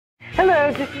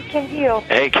Hello, this is Kim Deal.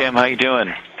 Hey, Kim, how you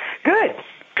doing? Good.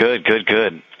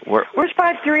 Good. Where's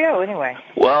 530 anyway?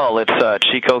 Well, it's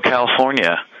Chico,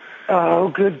 California. Oh,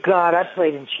 good God, I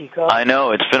played in Chico. I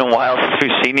know, it's been a while since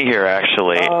we've seen you here,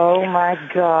 actually. Oh, my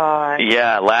God.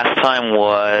 Yeah, last time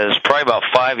was probably about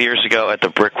 5 years ago at the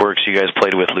Brickworks. You guys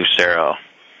played with Lucero.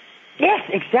 Yes,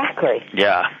 exactly.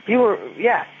 Yeah.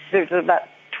 There's about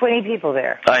 20 people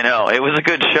there. I know, it was a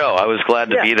good show. I was glad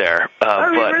to be there.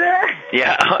 You were there?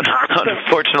 Yeah,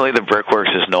 unfortunately the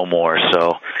Brickworks is no more,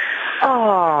 so...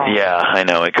 Oh. Yeah, I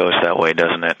know, it goes that way,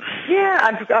 doesn't it?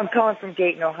 Yeah, I'm calling from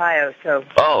Dayton, Ohio, so...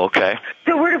 Oh, okay.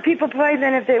 So where do people play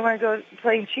then if they want to go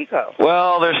play in Chico?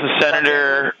 Well, there's the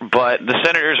Senator, but the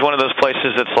Senator is one of those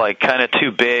places that's like kind of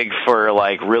too big for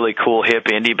like really cool hip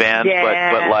indie bands,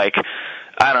 but like...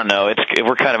 I don't know.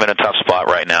 We're kind of in a tough spot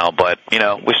right now, but, you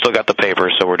know, we still got the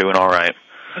paper, so we're doing all right.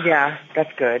 Yeah,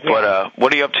 that's good. Yeah. But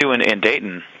what are you up to in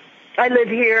Dayton? I live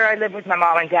here. I live with my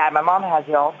mom and dad. My mom has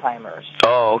the Alzheimer's.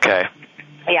 Oh, okay.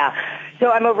 Yeah.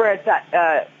 So I'm over at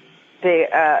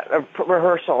the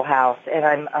rehearsal house, and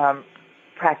I'm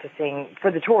practicing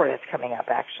for the tour that's coming up,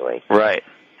 actually. Right.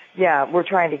 Yeah, we're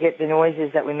trying to get the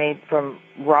noises that we made from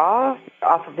Raw.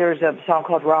 There's a song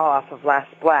called Raw off of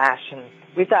Last Splash, and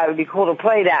we thought it would be cool to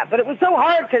play that, but it was so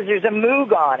hard because there's a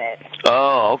Moog on it.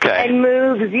 Oh, okay. And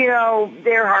Moogs, you know,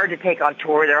 they're hard to take on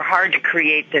tour. They're hard to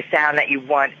create the sound that you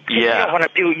want. Yeah. You don't want to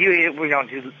do. We don't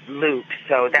do loops,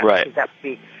 so that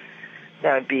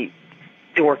would be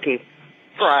dorky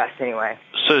for us anyway.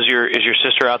 So is your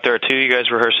sister out there too? You guys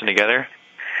rehearsing together?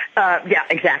 Yeah,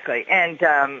 exactly. And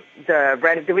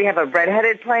do we have a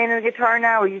redheaded playing the guitar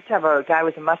now? We used to have a guy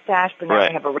with a mustache, but now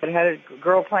we have a redheaded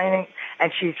girl playing,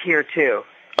 and she's here too.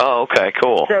 Oh, okay,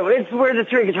 cool. So we're the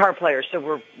three guitar players,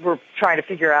 so we're trying to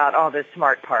figure out all the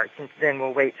smart parts, and then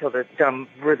we'll wait till the dumb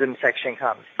rhythm section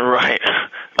comes. Right.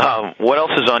 What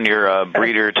else is on your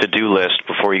breeder to-do list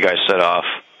before you guys set off?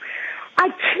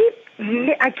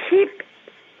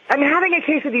 I'm having a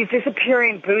case of these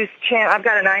disappearing boost channels. I've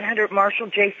got a 900 Marshall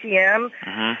JCM,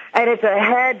 and it's a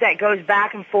head that goes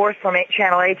back and forth from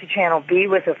channel A to channel B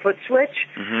with a foot switch.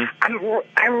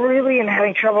 I really am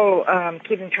having trouble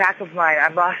keeping track of mine.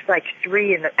 I've lost like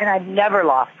 3, and I've never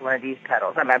lost one of these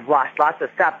pedals. I mean, I've lost lots of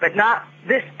stuff, but not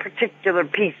this particular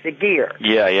piece of gear.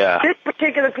 Yeah. This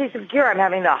particular piece of gear, I'm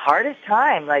having the hardest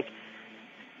time. Like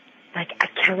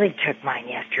Kelly took mine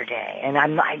yesterday, and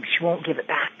she won't give it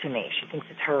back to me. She thinks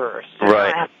it's hers. So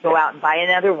right. I have to go out and buy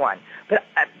another one. But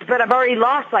I've already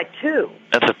lost like 2.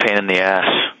 That's a pain in the ass.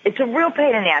 It's a real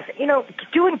pain in the ass. You know,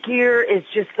 doing gear is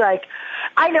just like,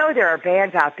 I know there are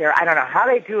bands out there, I don't know how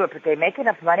they do it, but they make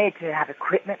enough money to have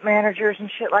equipment managers and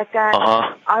shit like that.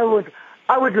 I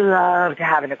would love to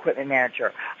have an equipment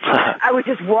manager. I would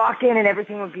just walk in and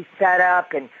everything would be set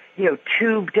up and, you know,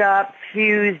 tubed up,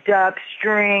 fused up,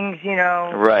 strings, you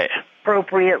know. Right.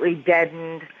 Appropriately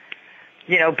deadened,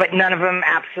 you know, but none of them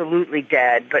absolutely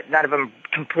dead, but none of them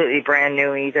completely brand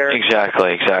new either.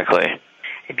 Exactly.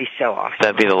 It'd be so awesome.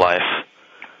 That'd be the life.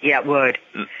 Yeah, it would.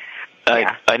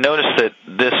 I noticed that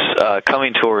this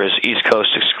coming tour is East Coast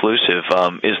exclusive.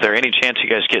 Is there any chance you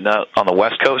guys getting out on the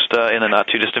West Coast in the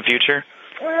not-too-distant future?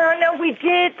 No, we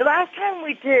did. The last time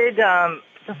we did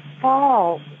the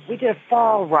fall, we did a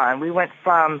fall run. We went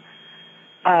from,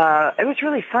 it was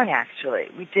really fun, actually.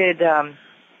 We did,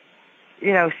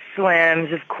 you know,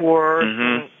 Slims, of course,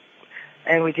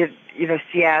 and we did, you know,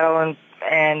 Seattle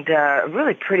and a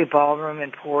really pretty ballroom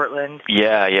in Portland.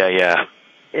 Yeah.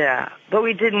 Yeah, but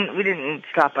we didn't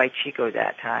stop by Chico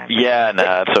that time. Yeah,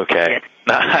 no, it's okay.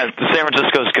 San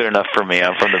Francisco's good enough for me.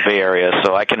 I'm from the Bay Area,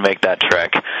 so I can make that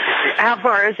trek. How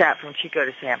far is that from Chico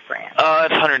to San Fran?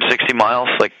 It's 160 miles,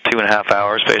 like 2.5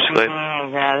 hours, basically.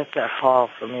 Yeah, that's a haul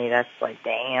for me. That's like,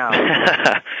 damn.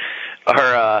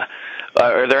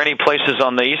 Are there any places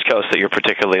on the East Coast that you're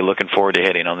particularly looking forward to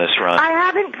hitting on this run? I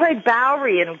haven't played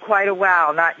Bowery in quite a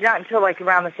while, not until like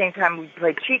around the same time we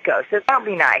played Chico, so that'll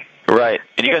be nice. Right.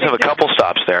 And you guys have a couple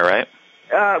stops there, right?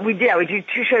 We do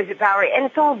 2 shows at Bowery, and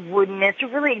it's all wooden. It's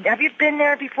have you been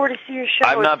there before to see your show?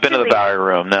 I've not been to the Bowery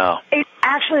Room, no. It's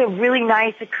actually a really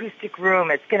nice acoustic room.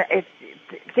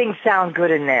 Things sound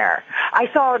good in there. I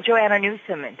saw Joanna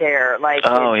Newsom there, like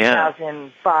in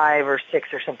 2005 or 6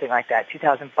 or something like that,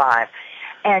 2005,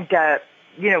 and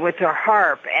you know, with her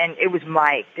harp, and it was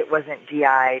mic'd. It wasn't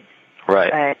DI'd.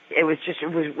 Right. It was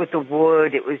with the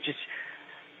wood. It was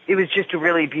just a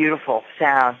really beautiful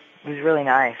sound. It was really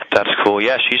nice. That's cool.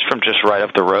 Yeah, she's from just right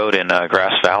up the road in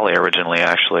Grass Valley originally,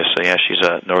 actually. So, yeah, she's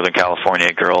a Northern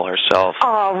California girl herself.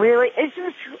 Oh, really? It's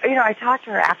just, you know, I talked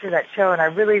to her after that show, and I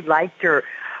really liked her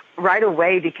right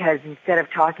away because instead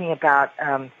of talking about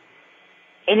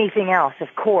anything else,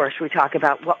 of course, we talk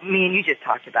about what me and you just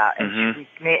talked about, and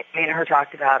me and her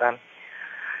talked about,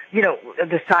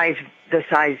 the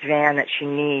size van that she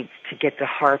needs to get the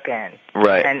harp in,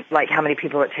 right? And like how many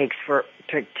people it takes to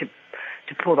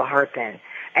pull the harp in,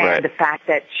 and the fact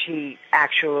that she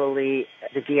actually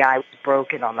the DI was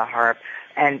broken on the harp,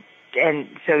 and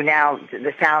so now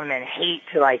the soundmen hate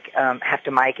to have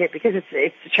to mic it because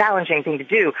it's a challenging thing to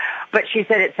do. But she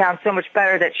said it sounds so much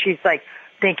better that she's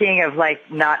thinking of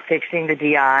not fixing the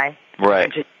DI, right?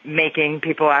 And just making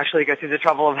people actually go through the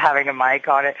trouble of having a mic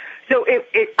on it. So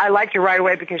I liked her right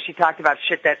away because she talked about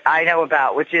shit that I know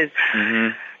about, which is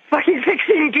fucking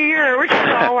fixing gear, which is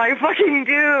all I fucking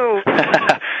do.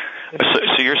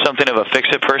 So you're something of a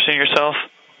fix-it person yourself?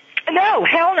 No,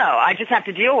 hell no. I just have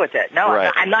to deal with it. No,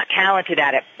 right. I'm not talented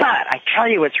at it, but I tell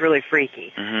you what's really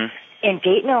freaky. Mm-hmm. In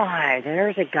Dayton, Ohio,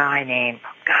 there's a guy named,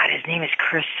 his name is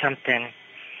Chris something,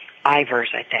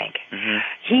 Ivers, I think. Mm-hmm.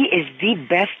 He is the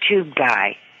best tube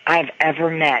guy I've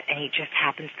ever met, and he just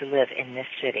happens to live in this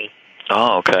city.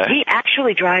 Oh, okay. He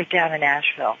actually drives down to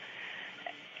Nashville.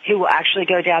 He will actually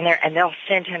go down there, and they'll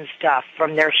send him stuff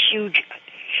from their huge,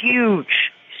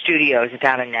 huge studios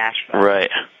down in Nashville. Right.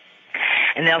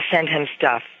 And they'll send him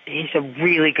stuff. He's a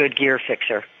really good gear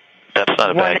fixer. That's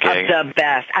not a bad gig. One of the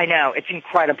best. I know. It's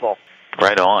incredible.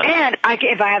 Right on. And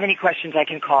if I have any questions, I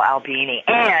can call Albini.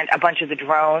 And a bunch of the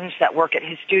drones that work at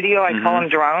his studio, I call them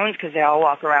drones because they all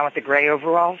walk around with the gray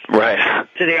overalls. Right.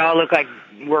 So they all look like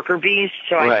worker bees.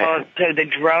 So I call it, so the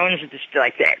drones, just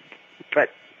like that, but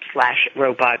 /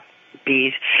 robot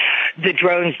bees. The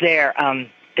drones there,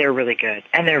 they're really good,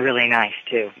 and they're really nice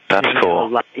too. That's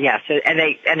cool. Yeah. So and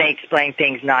they explain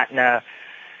things not in a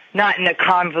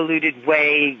convoluted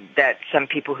way that some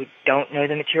people who don't know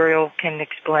the material can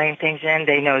explain things in.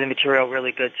 They know the material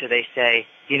really good, so they say,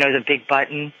 the big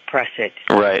button, press it.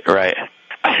 Right.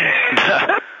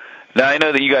 Now I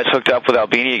know that you guys hooked up with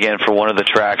Albini again for one of the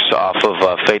tracks off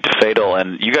of Fate to Fatal,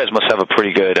 and you guys must have a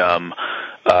pretty good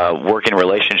working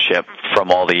relationship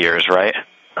from all the years, right?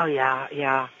 Oh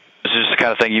yeah. Is this the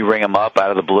kind of thing you ring him up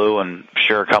out of the blue and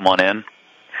sure, come on in?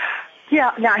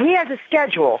 Yeah. Now he has a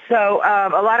schedule, so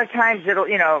a lot of times it'll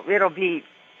be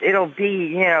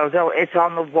it's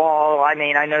on the wall. I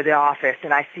mean, I know the office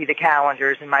and I see the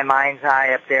calendars in my mind's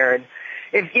eye up there, and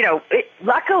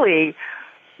luckily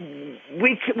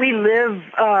we live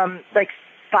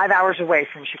 5 hours away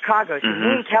from Chicago, so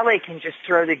me and Kelly can just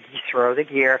throw the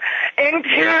gear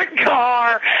into a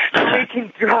car and we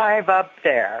can drive up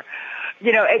there.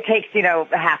 It takes, a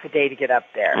half a day to get up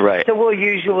there. Right. So we'll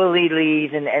usually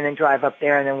leave and then drive up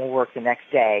there and then we'll work the next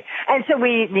day. And so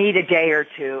we need a day or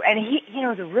two. And he,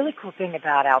 the really cool thing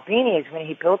about Albini is when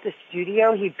he built the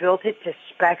studio, he built it to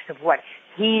specs of what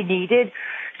he needed.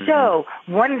 So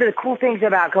one of the cool things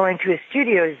about going to a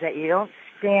studio is that you don't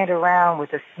stand around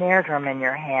with a snare drum in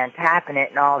your hand, tapping it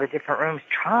in all the different rooms,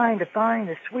 trying to find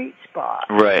the sweet spot.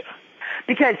 Right.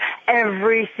 Because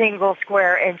every single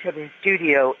square inch of his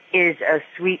studio is a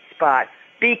sweet spot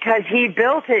because he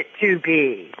built it to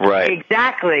be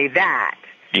exactly that.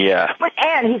 Yeah.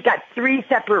 And he's got 3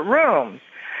 separate rooms.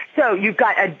 So you've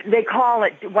got they call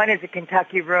it, one is a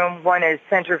Kentucky room, one is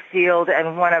center field,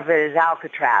 and one of it is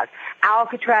Alcatraz.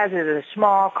 Alcatraz is a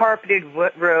small carpeted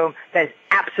room that's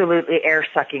absolutely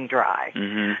air-sucking dry.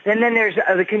 And then there's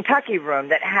the Kentucky room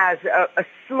that has a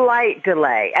slight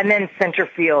delay, and then center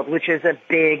field, which is a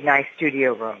big, nice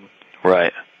studio room.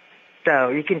 Right. So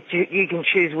you can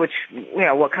choose which,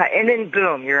 what kind, and then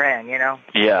boom, you're in,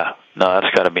 Yeah. No,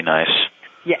 that's got to be nice.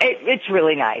 Yeah, it's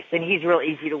really nice, and he's real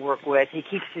easy to work with. He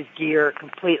keeps his gear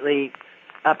completely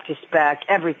up to spec.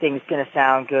 Everything's going to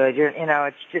sound good.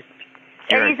 It's just,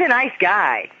 and he's a nice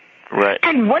guy. Right.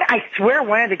 And I swear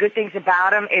one of the good things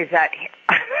about him is that,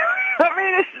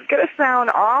 this is going to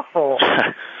sound awful,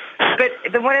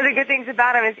 but one of the good things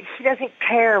about him is he doesn't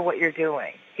care what you're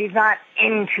doing. He's not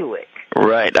into it.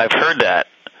 Right, I've heard that.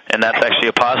 And that's actually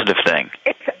a positive thing.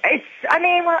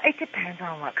 It depends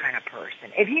on what kind of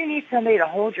person. If you need somebody to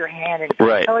hold your hand and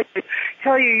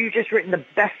tell you you've just written the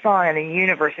best song in the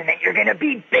universe and that you're going to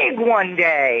be big one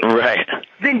day, right,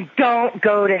 then don't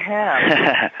go to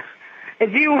him.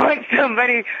 If you want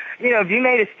somebody, if you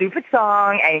made a stupid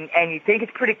song and you think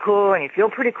it's pretty cool and you feel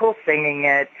pretty cool singing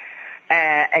it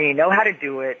and you know how to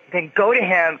do it, then go to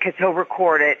him because he'll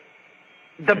record it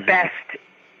the best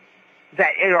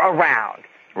that around.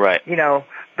 Right.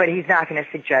 But he's not going to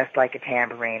suggest like a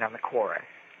tambourine on the chorus.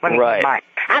 Right.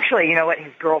 Actually, you know what?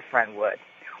 His girlfriend would.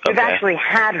 We've actually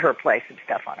had her play some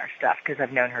stuff on our stuff because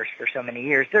I've known her for so many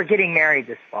years. They're getting married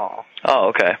this fall. Oh,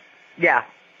 okay. Yeah.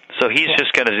 So he's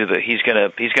just going to he's going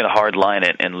to hard line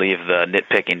it and leave the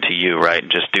nitpicking to you, right?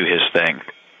 And just do his thing.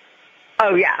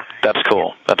 Oh, yeah. That's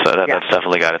cool. That's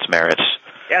definitely got its merits.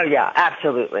 Oh, yeah,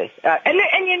 absolutely.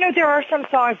 And you know, there are some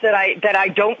songs that I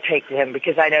don't take to him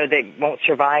because I know they won't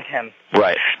survive him.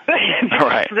 Right.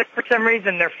 Right. For some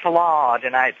reason, they're flawed,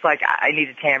 and it's like, I need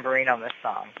a tambourine on this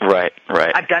song. Right,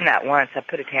 right. I've done that once. I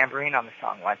put a tambourine on the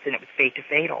song once, and it was Fate to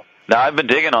Fatal. Now, I've been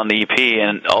digging on the EP,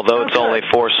 and although it's only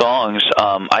 4 songs,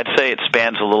 I'd say it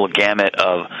spans a little gamut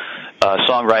of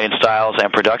songwriting styles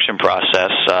and production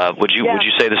process. Would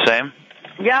you say the same?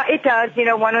 Yeah, it does. You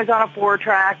know, one was on a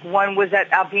 4-track, one was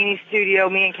at Albini's studio.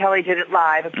 Me and Kelly did it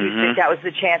live, acoustic. Mm-hmm. That was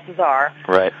the Chances Are.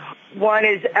 Right. One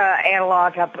is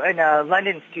analog up in a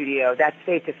London studio. That's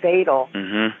Fate to Fatal.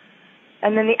 Mm-hmm.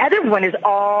 And then the other one is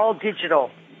all digital.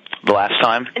 The last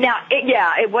time? Now,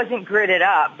 it wasn't gridded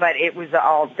up, but it was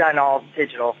all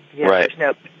digital. You know, right.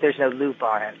 There's no loop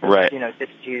on it. Right. You know,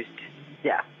 just used.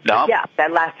 Yeah. No. Yeah,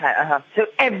 that last time. So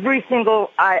every single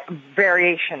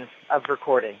variation of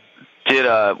recording.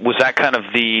 Was that kind of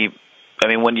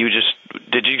when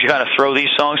did you kind of throw these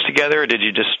songs together, or did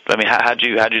you just, how'd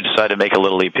you decide to make a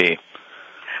little EP?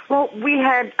 Well, we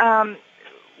had,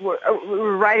 we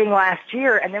were writing last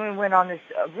year, and then we went on this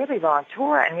really long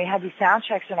tour, and we had these sound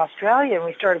checks in Australia, and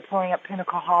we started pulling up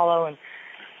Pinnacle Hollow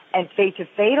and Fate to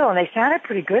Fatal, and they sounded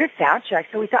pretty good at sound checks,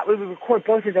 so we thought we would record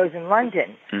both of those in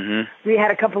London. Mm-hmm. We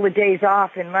had a couple of days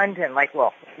off in London,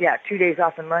 2 days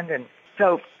off in London.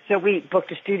 So we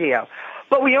booked a studio.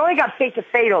 But we only got Fate to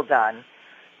Fatal done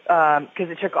because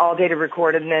it took all day to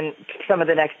record and then some of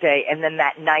the next day and then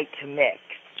that night to mix.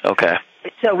 Okay.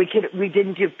 So we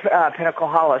didn't do Pinnacle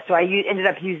Hollow. So I ended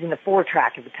up using the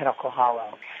 4-track of the Pinnacle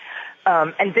Hollow.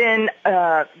 And then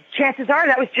Chances Are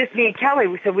that was just me and Kelly.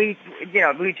 So we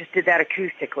just did that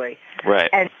acoustically. Right.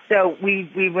 And so we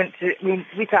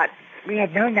thought we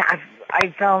had known that.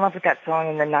 I fell in love with that song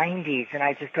in the 90s, and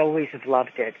I just always have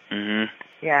loved it. Mm-hmm.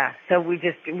 Yeah, so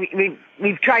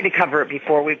we've tried to cover it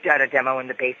before. We've done a demo in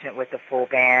the basement with the full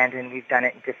band, and we've done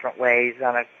it in different ways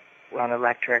on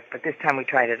electric. But this time we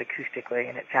tried it acoustically,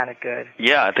 and it sounded good.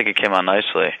 Yeah, I think it came out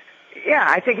nicely. Yeah,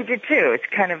 I think it did too. It's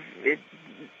kind of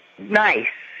nice.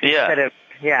 Yeah.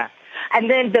 Yeah. And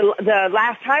then the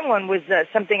last time one was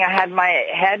something I had in my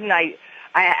head, and I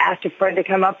asked a friend to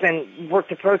come up and work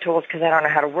the Pro Tools because I don't know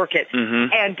how to work it.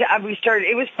 Mm-hmm. And we started.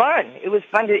 It was fun. It was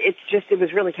fun to. It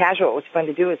was really casual. It was fun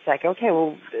to do. It's like, okay,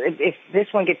 well, if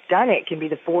this one gets done, it can be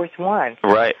the 4th one.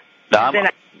 Right.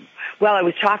 I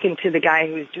was talking to the guy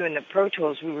who was doing the Pro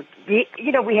Tools.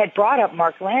 We had brought up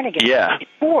Mark Lanigan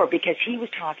before because he was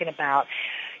talking about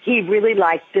he really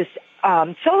liked this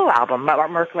solo album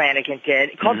Mark Lanigan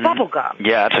did called Bubblegum.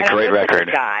 Yeah, that's a great record.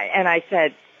 Guy, and I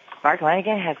said, Mark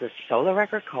Lanigan has a solo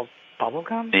record called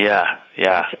Bubblegum? Yeah.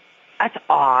 That's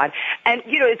odd. And,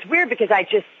 it's weird because I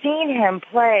just seen him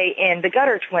play in the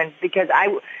Gutter Twins because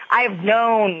I've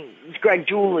known Greg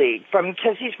Dooley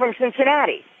because he's from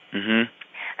Cincinnati. Mm-hmm.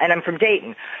 And I'm from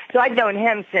Dayton. So I've known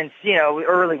him since,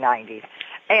 early 90s.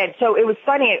 And so it was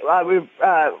funny.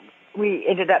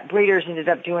 Breeders ended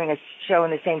up doing a show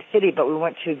in the same city, but we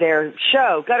went to their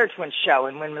show, Gutter Twins show,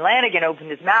 and when Lanigan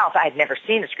opened his mouth, I had never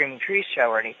seen a Screaming Trees show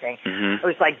or anything. Mm-hmm. I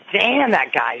was like, damn,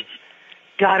 that guy's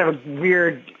got a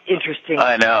weird, interesting,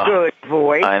 good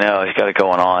voice. I know, he's got it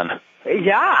going on.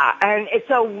 Yeah, and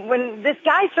so when this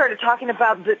guy started talking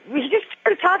about we just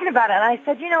started talking about it, and I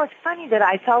said, it's funny that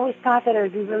I always thought that it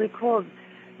would be really cool.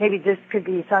 Maybe this could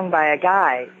be sung by a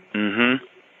guy. Mm-hmm.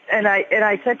 And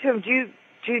I said to him,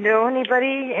 Do you know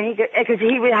anybody? Because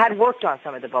he had worked on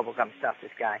some of the Bubblegum stuff,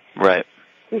 this guy. Right.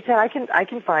 He said, I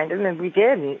can find him, and we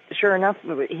did. And sure enough,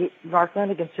 Mark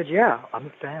Lanigan said, yeah, I'm a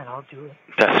fan, I'll do it.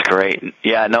 That's great.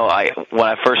 Yeah, no, when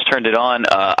I first turned it on,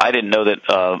 I didn't know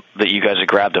that you guys had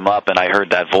grabbed him up, and I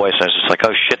heard that voice. I was just like,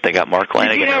 oh shit, they got Mark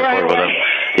Lanigan on board with him.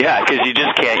 Yeah, because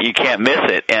you can't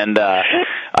miss it. And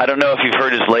I don't know if you've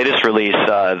heard his latest release,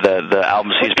 the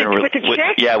albums he's been with the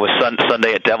chick? with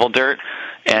Sunday at Devil Dirt.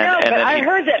 But I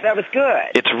heard that was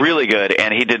good. It's really good,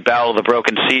 and he did Battle of the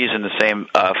Broken Seas in the same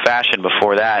fashion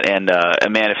before that. And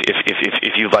man,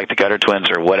 if you like the Gutter Twins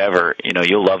or whatever,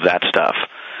 you'll love that stuff.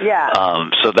 Yeah.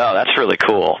 That's really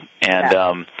cool.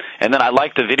 And and then I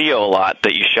like the video a lot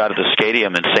that you shot at the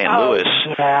Stadium in St. Louis.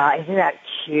 Yeah, isn't that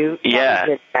cute?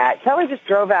 Yeah. Kelly just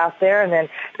drove out there, and then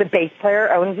the bass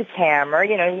player owns a camera.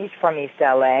 He's from East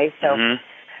LA, so. Mm-hmm.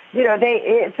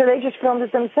 They just filmed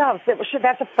it themselves.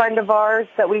 That's a friend of ours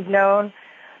that we've known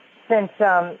since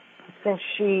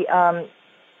she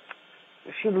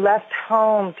left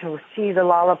home to see the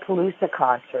Lollapalooza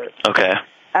concert. Okay.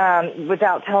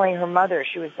 Without telling her mother,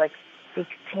 she was like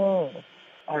 16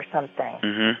 or something.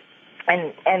 Mm-hmm.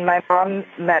 And my mom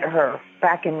met her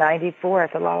back in '94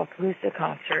 at the Lollapalooza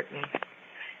concert,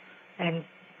 and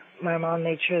my mom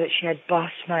made sure that she had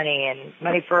bus money and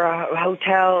money for a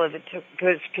hotel if it took,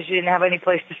 because she didn't have any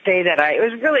place to stay that night.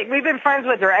 It was really, we've been friends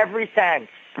with her ever since.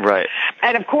 Right.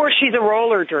 And of course she's a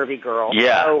roller derby girl.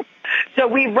 Yeah. So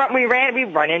we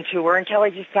run into her, and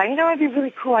Kelly just thought, it'd be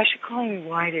really cool. I should call Amy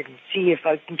Whited and see if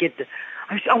I can get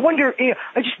I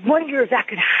just wonder if that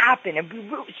could happen. It'd be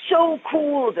so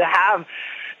cool to have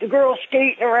the girls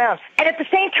skating around. And at the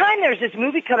same time, there's this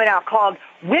movie coming out called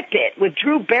Whip It with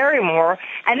Drew Barrymore,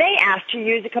 and they asked to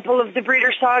use a couple of the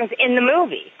Breeders' songs in the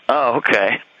movie. Oh,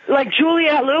 okay. Like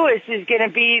Juliette Lewis is going to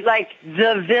be like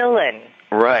the villain.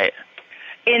 Right.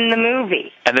 In the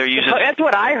movie. And they're using... That's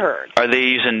what I heard. Are they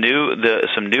using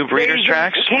some new Breeders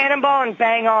tracks? Cannonball and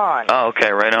Bang On. Oh,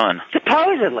 okay, right on.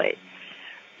 Supposedly.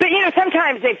 But,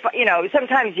 sometimes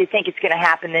sometimes you think it's going to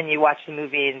happen, then you watch the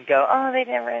movie and go, oh, they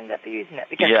never ended up using it.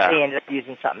 Because they ended up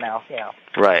using something else,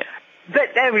 Right.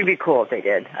 But that would be cool if they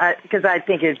did. Because I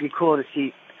think it would be cool to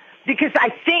see. Because I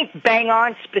think Bang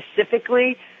On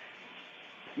specifically,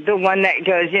 the one that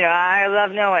goes, I love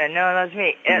no one and no one loves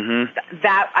me. Mm-hmm.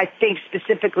 That, I think,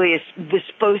 specifically was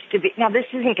supposed to be... Now, this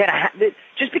isn't going to happen.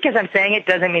 Just because I'm saying it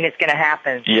doesn't mean it's going to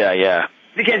happen. Yeah, yeah.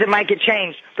 Because it might get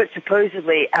changed. But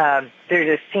supposedly,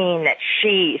 there's a scene that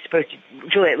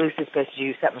Juliette Lewis is supposed to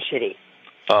do something shitty.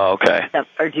 Oh, okay.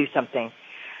 Or do something.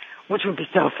 Which would be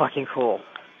so fucking cool.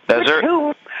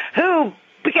 Who?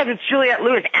 Because it's Juliette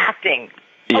Lewis acting.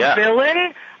 A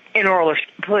villain in roller...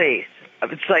 Please.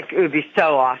 It's like, it would be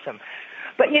so awesome.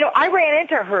 But, I ran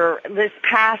into her this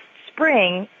past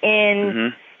spring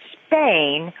in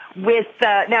Spain with,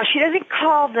 now she doesn't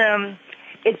call them,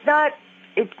 it's not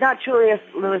Juliette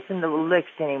Lewis and the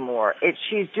Licks anymore.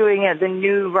 She's doing the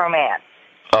new romance.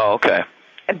 Oh, okay.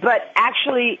 But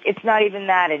actually, it's not even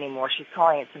that anymore. She's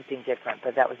calling it something different,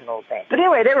 but that was an old thing. But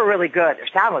anyway, they were really good. Their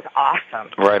sound was awesome.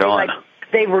 Right on.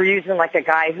 They were using, a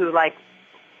guy who,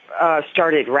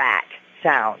 started Rat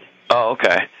sound. Oh,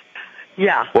 okay.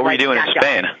 Yeah. What were you doing in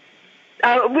Spain?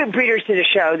 Breeders did a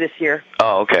show this year.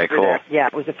 Oh, okay, cool. Yeah,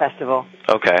 it was a festival.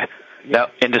 Okay. Now,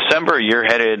 in December, you're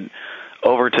headed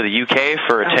over to the UK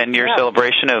for a 10-year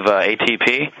celebration of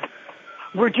ATP?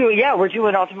 We're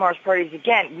doing All Tomorrow's Parties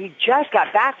again. We just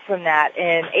got back from that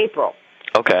in April.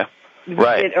 Okay.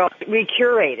 Right. We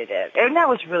curated it, and that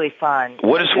was really fun.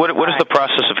 What is the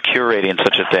process of curating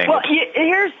such a thing? Well,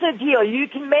 here's the deal. You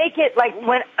can make it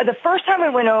when the first time I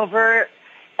went over,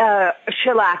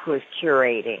 Shellac was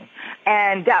curating,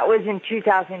 and that was in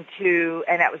 2002,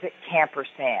 and that was at Camper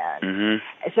Sand.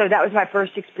 Mm-hmm. So that was my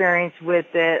first experience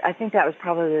with it. I think that was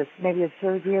probably maybe the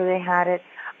third year they had it.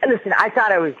 Listen, I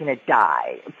thought I was going to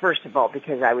die, first of all,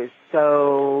 because I was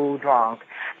so drunk,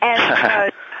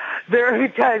 and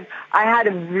because I had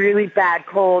a really bad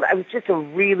cold. It was just a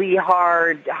really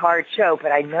hard show,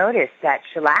 but I noticed that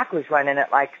Shellac was running it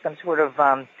like some sort of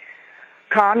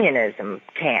communism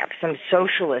camp, some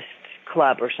socialist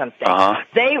club or something. Uh-huh.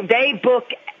 They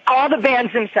booked all the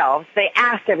bands themselves. They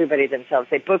asked everybody themselves.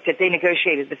 They booked it. They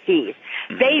negotiated the fees.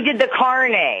 Mm-hmm. They did the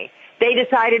carnet. They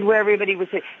decided where everybody was.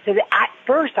 So at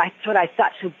first, that's what I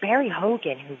thought. So Barry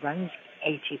Hogan, who runs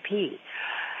ATP,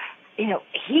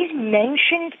 he's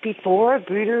mentioned before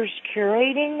Breeders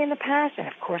curating in the past, and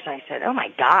of course I said, oh my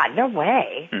God, no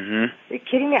way. Mm-hmm. Are you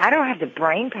kidding me? I don't have the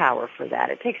brain power for that.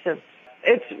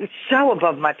 It's so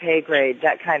above my pay grade,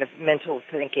 that kind of mental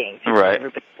thinking, to get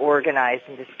everybody organized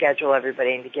and to schedule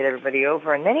everybody and to get everybody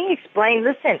over. And then he explained,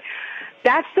 listen,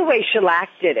 that's the way Shellac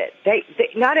did it.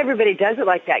 Not everybody does it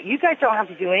like that. You guys don't have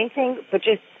to do anything, but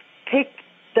just pick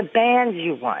the bands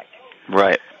you want.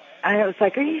 Right. And I was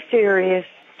like, are you serious?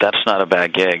 That's not a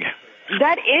bad gig.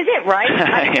 That isn't, right?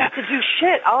 I didn't have to do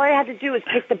shit. All I had to do was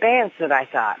pick the bands that I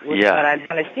thought was what I'd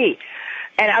want to see.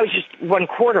 And I was just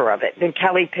 1/4 of it. Then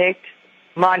Kelly picked,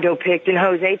 Mondo picked, and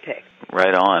Jose picked.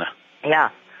 Right on. Yeah.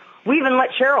 We even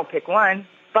let Cheryl pick one,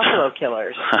 Buffalo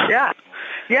Killers. Yeah.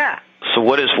 So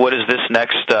what is this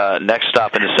next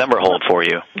stop in December hold for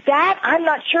you? That I'm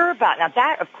not sure about. Now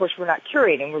that, of course, we're not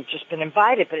curating. We've just been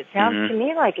invited, but it sounds to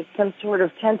me like it's some sort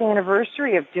of 10th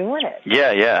anniversary of doing it.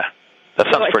 Yeah.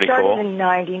 That sounds pretty cool. It started in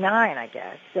 '99, I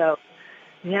guess. So,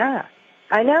 yeah.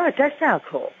 I know, it does sound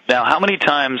cool. Now, how many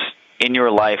times in your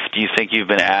life do you think you've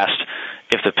been asked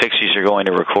if the Pixies are going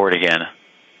to record again?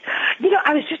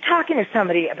 I was just talking to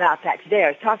somebody about that today. I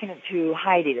was talking to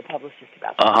Heidi, the publicist,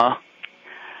 about that. Uh-huh.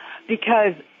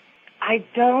 Because I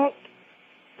don't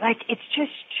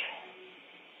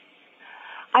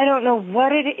know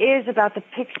what it is about the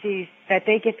Pixies that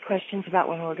they get questions about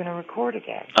when we're going to record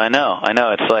again. I know.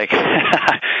 It's like,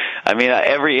 I mean,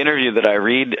 every interview that I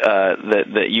read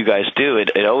that you guys do,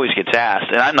 it always gets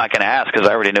asked, and I'm not going to ask because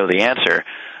I already know the answer.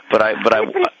 But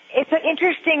It's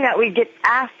interesting that we get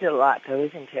asked it a lot, though,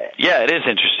 isn't it? Yeah, it is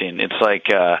interesting. It's like,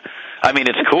 I mean,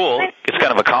 it's cool. It's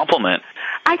kind of a compliment.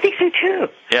 I think so, too.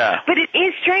 Yeah. But it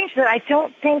is strange that I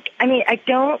don't think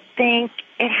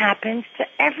it happens to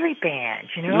every band,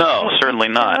 you know? No, certainly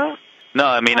not. You know? No,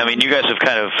 I mean, you guys have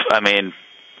kind of,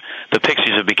 the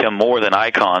Pixies have become more than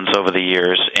icons over the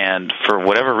years, and for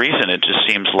whatever reason, it just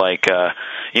seems like,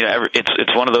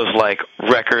 it's one of those, like,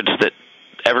 records that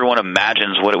everyone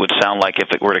imagines what it would sound like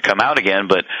if it were to come out again,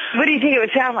 but... What do you think it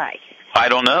would sound like? I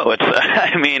don't know.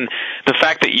 The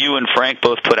fact that you and Frank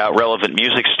both put out relevant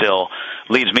music still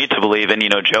leads me to believe, and,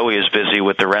 Joey is busy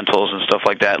with the rentals and stuff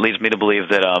like that, leads me to believe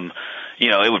that,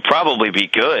 it would probably be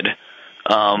good,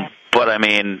 but,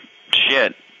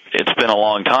 shit, it's been a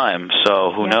long time,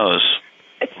 so who knows?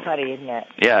 It's funny, isn't it?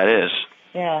 Yeah, it is.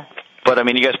 Yeah. But,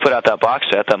 you guys put out that box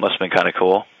set. That must have been kind of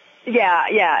cool. Yeah,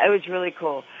 it was really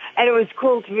cool. And it was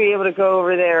cool to be able to go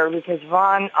over there because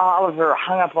Von Oliver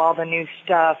hung up all the new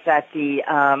stuff at the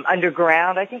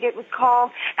Underground, I think it was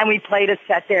called, and we played a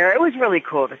set there. It was really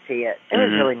cool to see it. It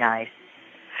was really nice.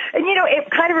 And, it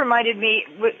kind of reminded me,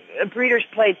 Breeders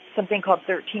played something called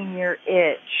 13-Year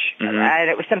Itch, and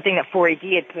it was something that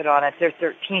 4AD had put on at their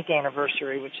 13th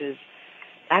anniversary, which is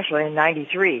actually in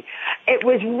 93. It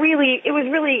was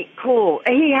really cool.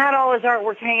 He had all his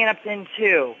artwork hanging up then,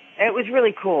 too. It was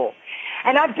really cool.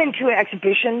 And I've been to an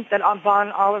exhibition that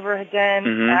Von Oliver had done,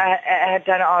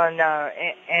 on,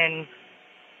 in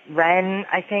Rennes,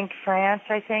 I think, France,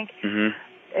 I think.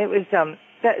 It was,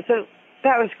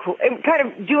 that was cool. It kind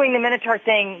of doing the Minotaur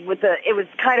thing it was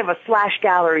kind of a slash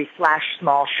gallery slash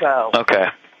small show. Okay.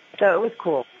 So it was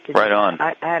cool. Right on.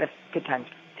 I had a good time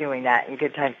doing that and a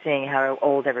good time seeing how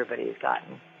old everybody has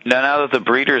gotten. Now that the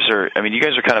Breeders are, you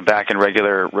guys are kind of back in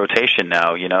regular rotation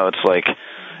now, it's like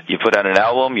you put out an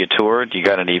album, you toured, you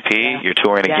got an EP, you're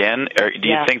touring again. Do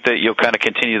you think that you'll kind of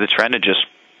continue the trend of just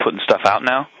putting stuff out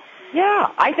now?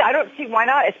 Yeah, I don't see why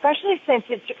not, especially since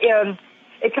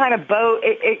it's kind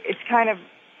of,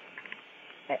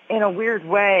 in a weird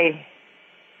way,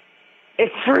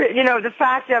 it's free, the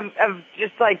fact of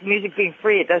just like music being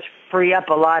free, it does free up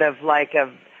a lot of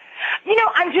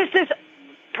I'm just this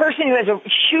person who has a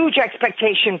huge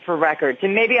expectation for records,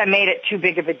 and maybe I made it too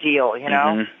big of a deal,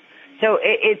 So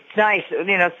it's nice,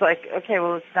 it's like, okay,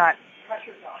 well, it's not,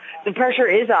 the pressure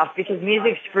is off because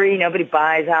music's free, nobody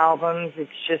buys albums,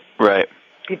 it's just... Right.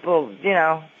 People, Is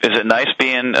it nice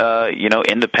being,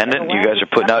 independent? You guys are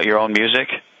putting out your own music?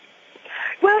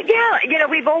 Well, yeah.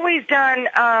 We've always done,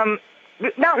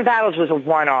 Mountain Battles was a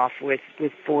one-off with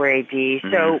 4AD,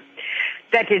 so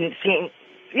that didn't seem,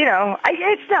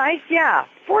 it's nice, yeah.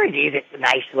 4AD is a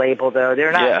nice label, though.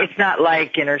 They're not, it's not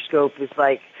like Interscope is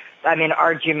like, I'm in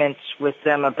arguments with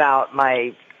them about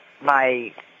my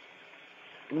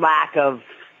lack of,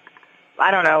 I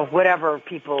don't know, whatever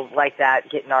people like that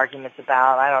get in arguments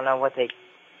about. I don't know what they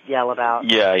yell about.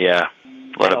 Yeah.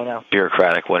 I don't know.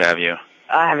 Bureaucratic, what have you.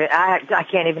 I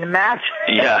can't even imagine.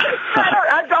 Yeah.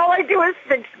 All I do is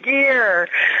fix gear.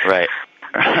 Right.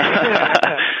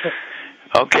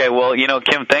 Okay, well,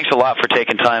 Kim, thanks a lot for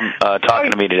taking time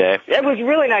talking to me today. It was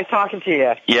really nice talking to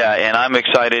you. Yeah, and I'm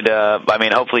excited.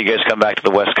 Hopefully you guys come back to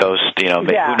the West Coast. Who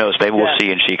knows? Maybe we'll see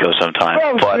you in Chico sometime.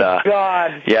 Oh, but,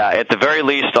 God. Yeah, at the very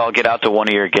least, I'll get out to one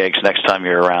of your gigs next time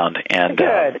you're around. And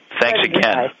good. Thanks again.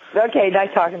 Nice. Okay, nice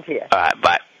talking to you. All right,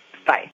 bye. Bye.